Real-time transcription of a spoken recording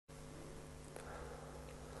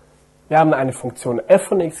Wir haben eine Funktion f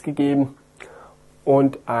von x gegeben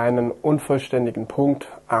und einen unvollständigen Punkt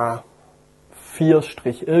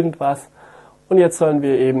a4' irgendwas. Und jetzt sollen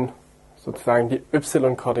wir eben sozusagen die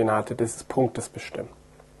y-Koordinate dieses Punktes bestimmen.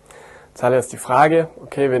 Zuallererst die Frage,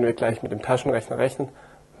 okay, wenn wir gleich mit dem Taschenrechner rechnen,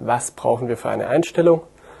 was brauchen wir für eine Einstellung?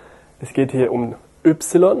 Es geht hier um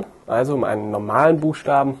y, also um einen normalen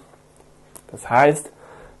Buchstaben. Das heißt,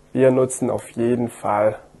 wir nutzen auf jeden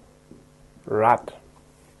Fall Grad.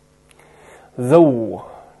 So,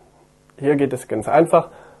 hier geht es ganz einfach.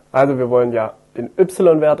 Also wir wollen ja den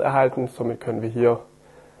y-Wert erhalten, somit können wir hier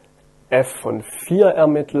f von 4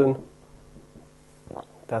 ermitteln.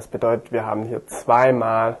 Das bedeutet, wir haben hier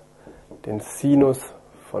zweimal den Sinus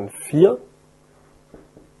von 4.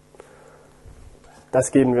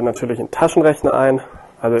 Das geben wir natürlich in den Taschenrechner ein.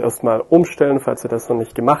 Also erstmal umstellen, falls ihr das noch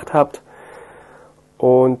nicht gemacht habt.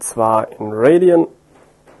 Und zwar in Radien.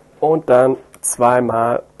 Und dann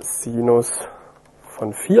zweimal Sinus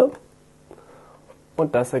von 4.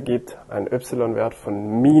 Und das ergibt einen y-Wert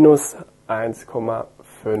von minus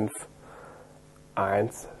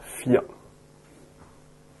 1,514.